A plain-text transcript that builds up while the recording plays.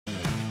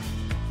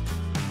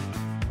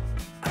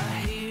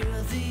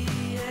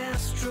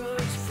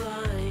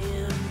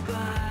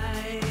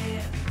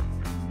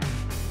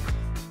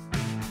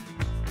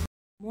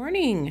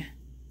morning.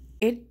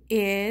 It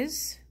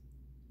is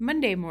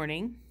Monday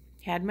morning.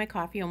 Had my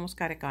coffee, almost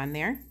got it gone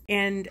there.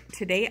 And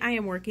today I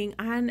am working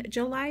on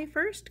July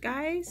 1st,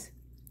 guys.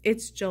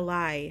 It's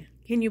July.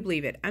 Can you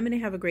believe it? I'm going to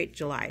have a great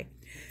July.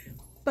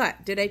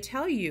 But did I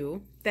tell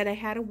you that I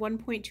had a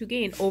 1.2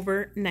 gain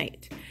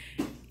overnight?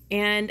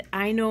 And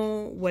I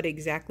know what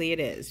exactly it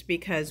is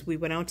because we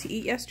went out to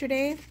eat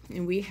yesterday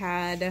and we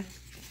had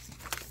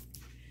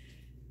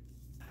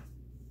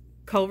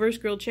Culver's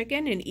grilled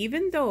chicken, and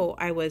even though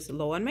I was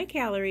low on my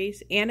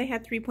calories and I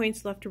had 3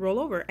 points left to roll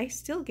over, I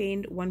still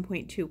gained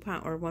 1.2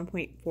 pounds or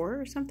 1.4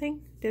 or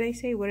something. Did I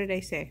say? What did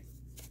I say?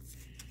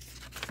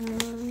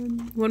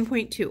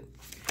 1.2.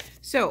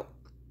 So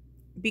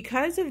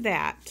because of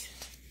that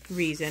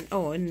reason,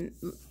 oh, and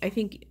I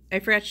think I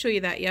forgot to show you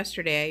that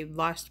yesterday. I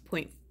lost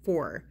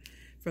 0.4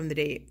 from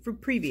the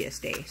previous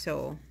day.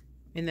 So,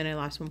 and then I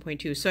lost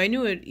 1.2. So I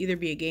knew it would either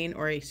be a gain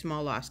or a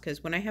small loss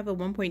because when I have a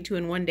 1.2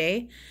 in one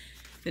day,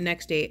 the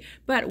next day.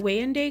 But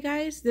weigh-in day,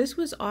 guys, this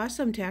was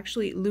awesome to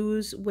actually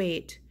lose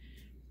weight,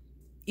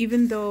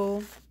 even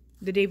though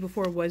the day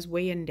before was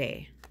weigh-in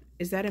day.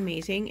 Is that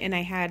amazing? And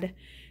I had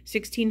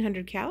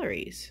 1,600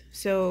 calories.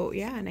 So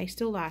yeah, and I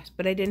still lost,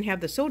 but I didn't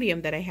have the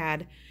sodium that I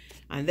had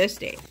on this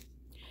day.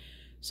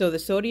 So the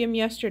sodium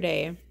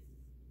yesterday,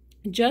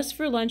 just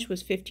for lunch,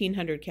 was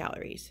 1,500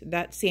 calories.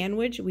 That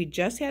sandwich, we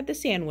just had the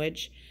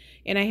sandwich,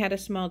 and I had a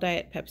small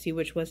diet Pepsi,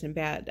 which wasn't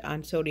bad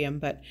on sodium,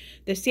 but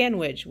the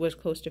sandwich was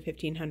close to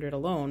 1,500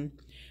 alone.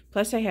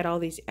 Plus I had all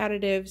these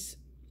additives,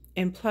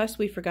 and plus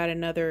we forgot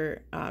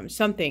another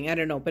something, I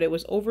don't know, but it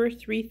was over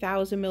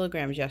 3,000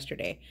 milligrams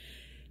yesterday.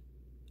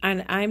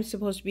 And I'm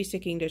supposed to be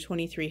sticking to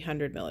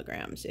 2,300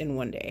 milligrams in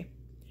one day.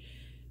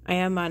 I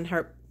am on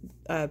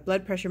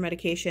blood pressure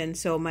medication,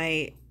 so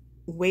my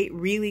weight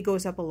really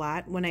goes up a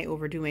lot when I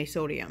overdo my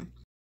sodium.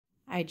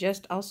 I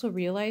just also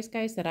realized,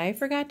 guys, that I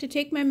forgot to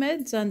take my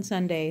meds on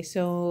Sunday.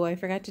 So I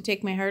forgot to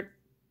take my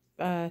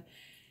blood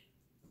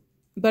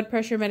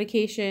pressure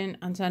medication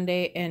on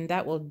Sunday, and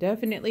that will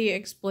definitely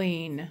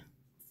explain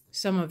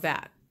some of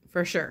that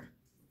for sure.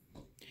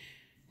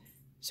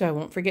 So I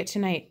won't forget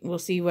tonight. We'll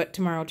see what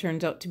tomorrow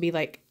turns out to be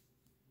like.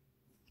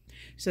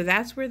 So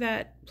that's where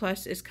that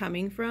plus is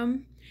coming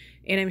from.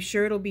 And I'm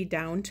sure it'll be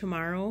down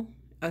tomorrow,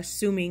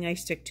 assuming I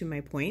stick to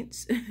my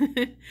points.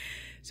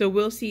 So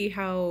we'll see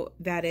how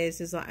that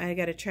is. I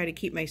got to try to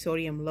keep my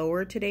sodium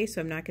lower today,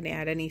 so I'm not going to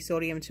add any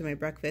sodium to my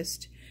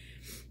breakfast.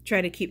 Try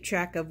to keep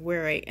track of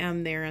where I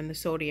am there on the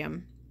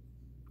sodium.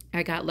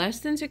 I got less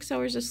than 6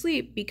 hours of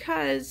sleep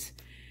because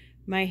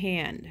my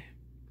hand.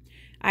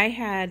 I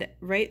had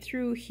right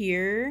through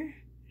here,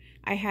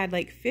 I had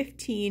like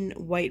 15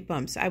 white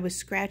bumps. I was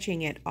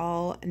scratching it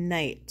all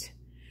night.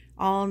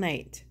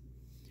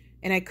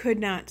 And I could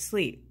not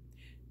sleep.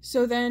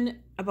 So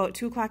then about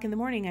 2 o'clock in the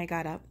morning, I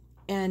got up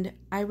and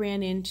I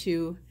ran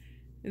into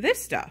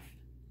this stuff.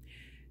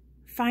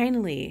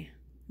 Finally,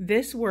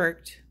 this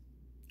worked.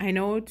 I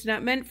know it's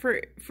not meant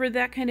for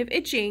that kind of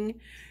itching,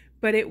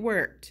 but it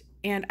worked.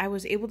 And I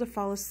was able to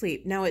fall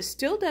asleep. Now it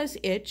still does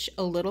itch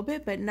a little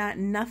bit, but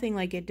nothing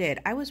like it did.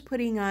 I was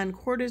putting on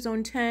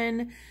cortisone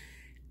 10,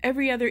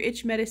 every other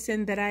itch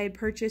medicine that I had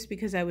purchased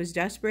because I was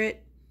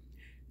desperate.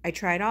 I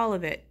tried all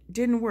of it.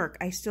 Didn't work.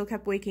 I still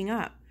kept waking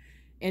up.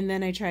 And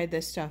then I tried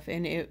this stuff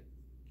and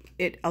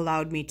it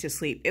allowed me to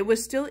sleep. It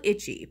was still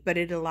itchy, but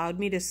it allowed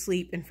me to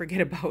sleep and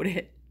forget about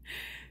it.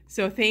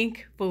 So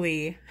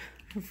thankfully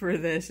for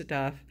this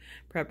stuff,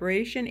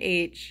 Preparation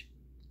H,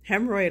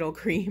 hemorrhoidal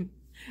cream,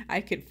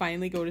 I could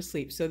finally go to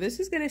sleep. So this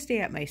is going to stay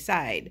at my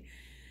side.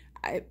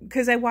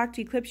 Because I walked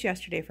Eclipse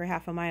yesterday for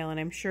half a mile and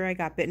I'm sure I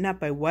got bitten up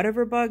by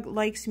whatever bug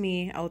likes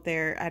me out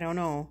there. I don't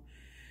know.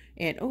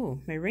 And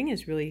oh, my ring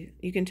is really,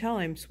 you can tell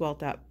I'm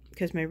swelled up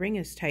because my ring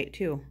is tight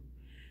too.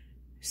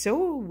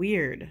 So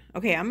weird.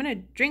 Okay, I'm going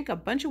to drink a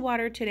bunch of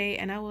water today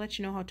and I will let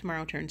you know how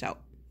tomorrow turns out.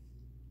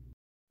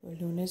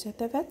 Luna's at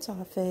the vet's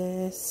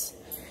office.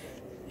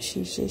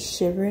 She's just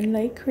shivering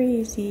like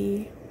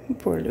crazy.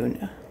 Poor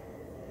Luna.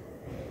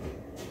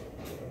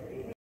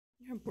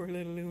 Poor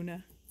little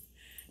Luna.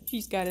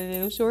 She's got a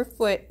little sore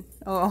foot.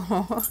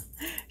 Oh,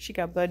 she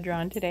got blood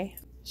drawn today.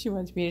 She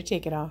wants me to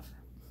take it off.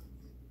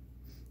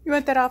 You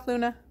want that off,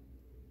 Luna?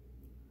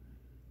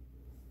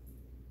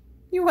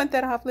 You want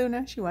that off,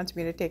 Luna? She wants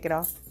me to take it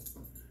off.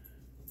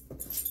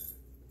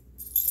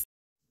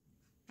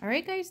 All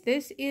right, guys,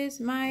 this is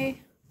my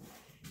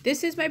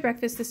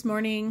breakfast this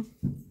morning.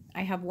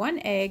 I have 1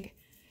 egg,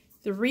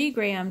 3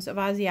 grams of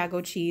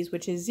Asiago cheese,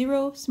 which is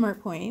 0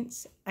 smart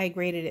points. I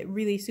grated it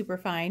really super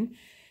fine.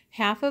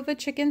 Half of a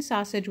chicken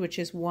sausage, which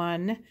is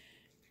 1.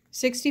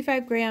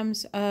 65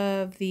 grams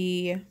of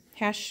the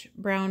hash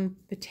brown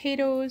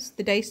potatoes,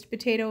 the diced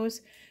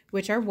potatoes,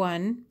 which are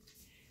 1.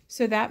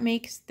 So that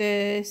makes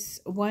this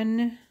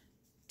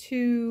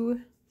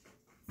 2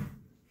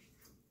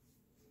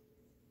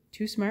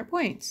 smart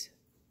points.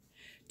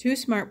 2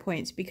 smart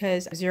points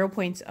because 0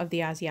 points of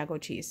the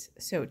Asiago cheese.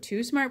 So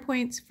 2 smart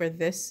points for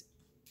this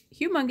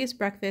humongous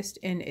breakfast,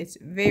 and it's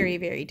very,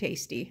 very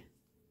tasty.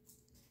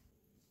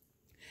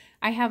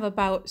 I have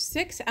about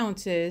 6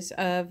 ounces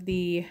of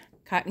the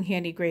cotton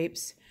candy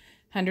grapes,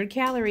 100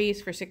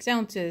 calories for 6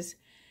 ounces.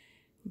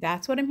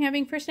 That's what I'm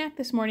having for snack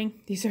this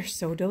morning. These are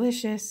so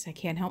delicious. I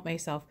can't help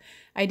myself.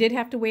 I did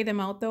have to weigh them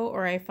out though,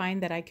 or I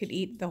find that I could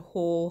eat the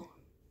whole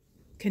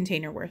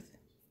container worth.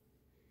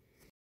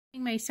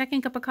 My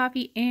second cup of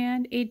coffee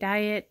and a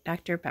diet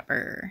Dr.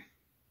 Pepper.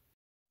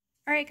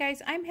 All right,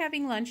 guys, I'm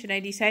having lunch and I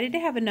decided to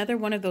have another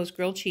one of those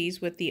grilled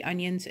cheese with the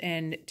onions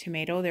and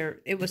tomato.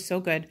 It was so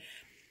good.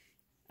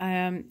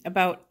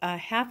 About a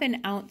half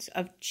an ounce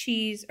of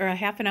cheese, or a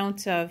half an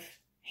ounce of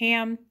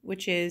ham,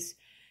 which is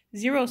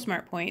 0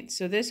 smart points.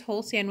 So this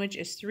whole sandwich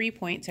is 3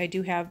 points. I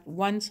do have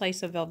 1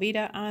 slice of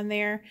Velveeta on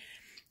there.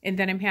 And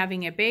then I'm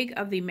having a bag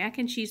of the mac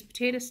and cheese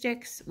potato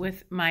sticks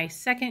with my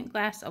second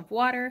glass of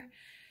water.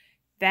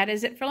 That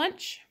is it for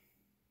lunch.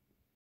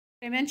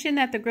 I mentioned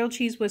that the grilled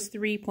cheese was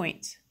 3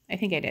 points. I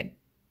think I did.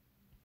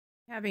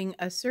 Having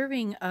a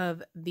serving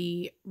of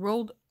the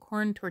rolled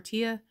corn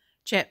tortilla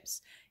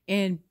chips.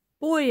 And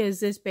boy, is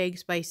this bag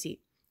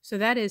spicy. So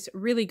that is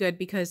really good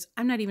because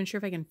I'm not even sure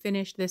if I can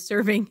finish this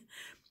serving.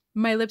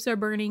 My lips are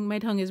burning. My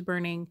tongue is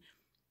burning.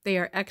 They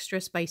are extra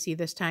spicy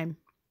this time,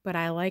 but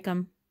I like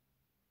them.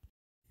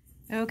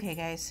 Okay,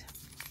 guys.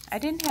 I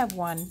didn't have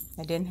 1.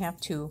 I didn't have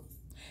 2,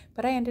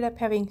 but I ended up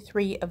having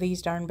 3 of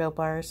these darn Built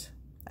Bars.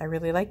 I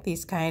really like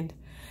these kind.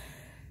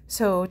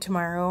 So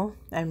tomorrow,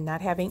 I'm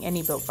not having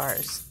any Built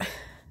Bars.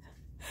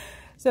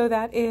 So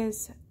that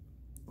is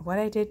what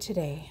I did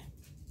today.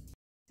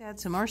 Add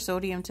some more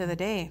sodium to the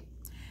day.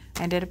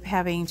 I ended up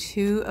having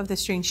 2 of the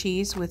string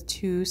cheese with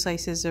 2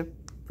 slices of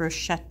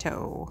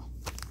prosciutto.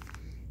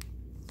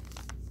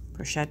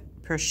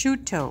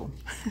 Prosciutto.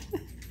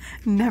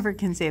 Never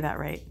can say that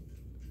right.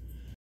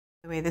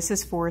 By the way, this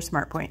is 4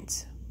 smart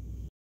points.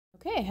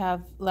 Okay, I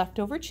have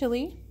leftover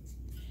chili,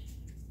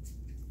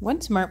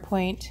 1 smart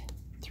point,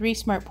 3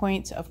 smart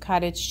points of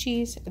cottage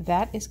cheese.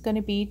 That is going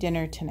to be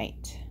dinner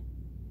tonight.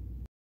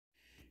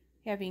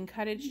 Having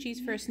cottage cheese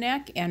for a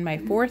snack and my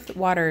 4th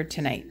water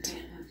tonight.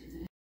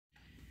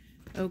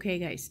 Okay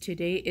guys,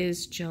 today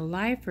is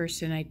July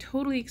 1st and I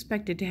totally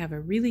expected to have a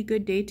really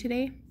good day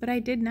today, but I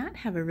did not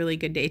have a really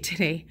good day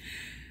today.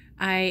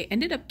 I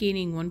ended up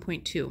gaining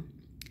 1.2,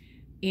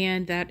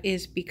 and that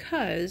is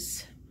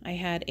because I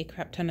had a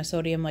crap ton of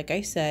sodium, like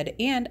I said,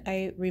 and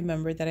I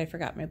remembered that I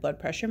forgot my blood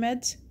pressure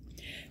meds.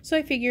 So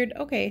I figured,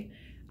 okay,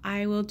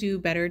 I will do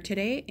better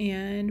today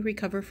and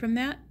recover from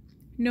that.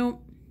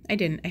 Nope, I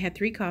didn't. I had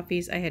 3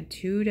 coffees, I had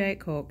 2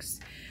 Diet Cokes,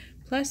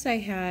 plus I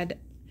had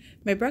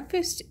my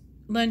breakfast,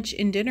 lunch,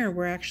 and dinner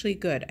were actually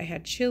good. I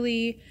had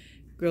chili,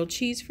 grilled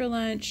cheese for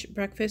lunch.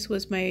 Breakfast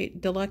was my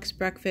deluxe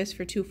breakfast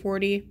for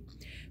 $2.40.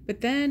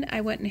 But then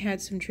I went and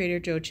had some Trader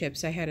Joe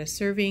chips. I had a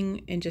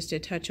serving and just a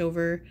touch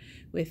over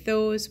with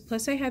those.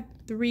 Plus I had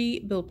 3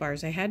 Built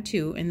Bars. I had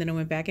 2, and then I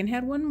went back and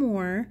had 1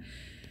 more.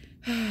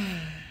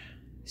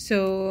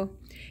 So,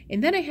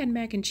 and then I had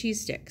mac and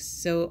cheese sticks.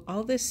 So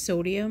all this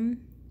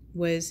sodium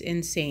was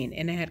insane.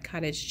 And I had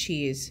cottage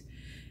cheese.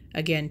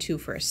 Again, 2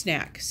 for a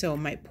snack. So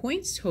my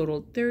points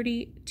totaled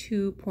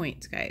 32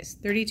 points, guys.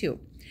 32.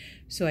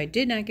 So I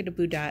did not get a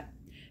blue dot.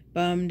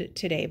 Bummed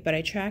today, but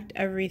I tracked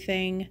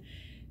everything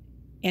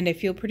and I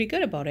feel pretty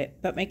good about it.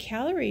 But my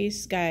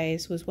calories,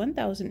 guys, was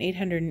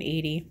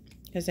 1,880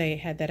 because I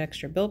had that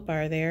extra Built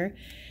Bar there.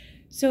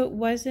 So it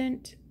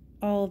wasn't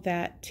all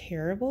that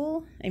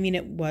terrible. I mean,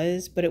 it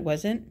was, but it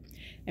wasn't.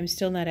 I'm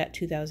still not at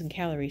 2,000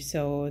 calories,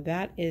 so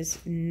that is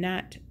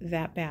not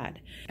that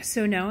bad.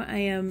 So now I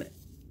am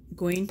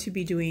going to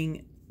be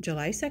doing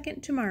July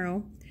 2nd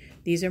tomorrow.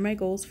 These are my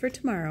goals for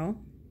tomorrow.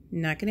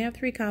 I'm not going to have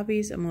 3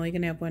 coffees. I'm only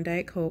going to have 1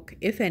 Diet Coke,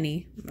 if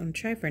any. I'm going to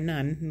try for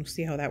none. We'll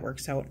see how that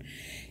works out.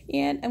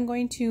 And I'm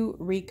going to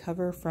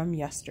recover from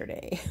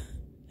yesterday.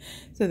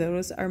 So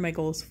those are my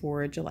goals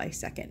for July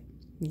 2nd.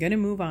 I'm going to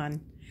move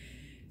on.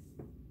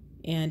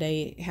 And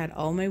I had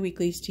all my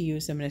weeklies to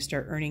use. I'm going to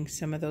start earning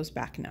some of those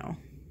back now.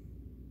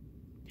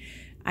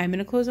 I'm going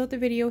to close out the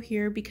video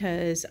here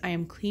because I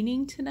am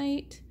cleaning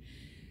tonight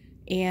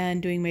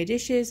and doing my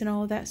dishes and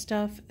all of that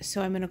stuff.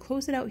 So I'm going to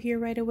close it out here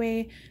right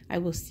away. I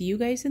will see you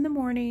guys in the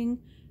morning.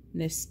 I'm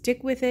going to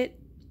stick with it.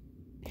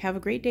 Have a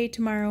great day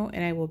tomorrow,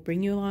 and I will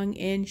bring you along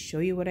and show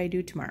you what I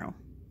do tomorrow.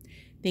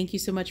 Thank you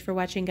so much for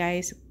watching,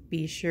 guys.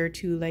 Be sure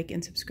to like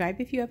and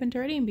subscribe if you haven't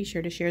already, and be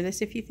sure to share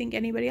this if you think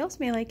anybody else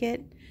may like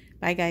it.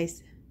 Bye,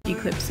 guys.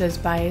 Eclipse says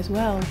bye as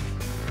well.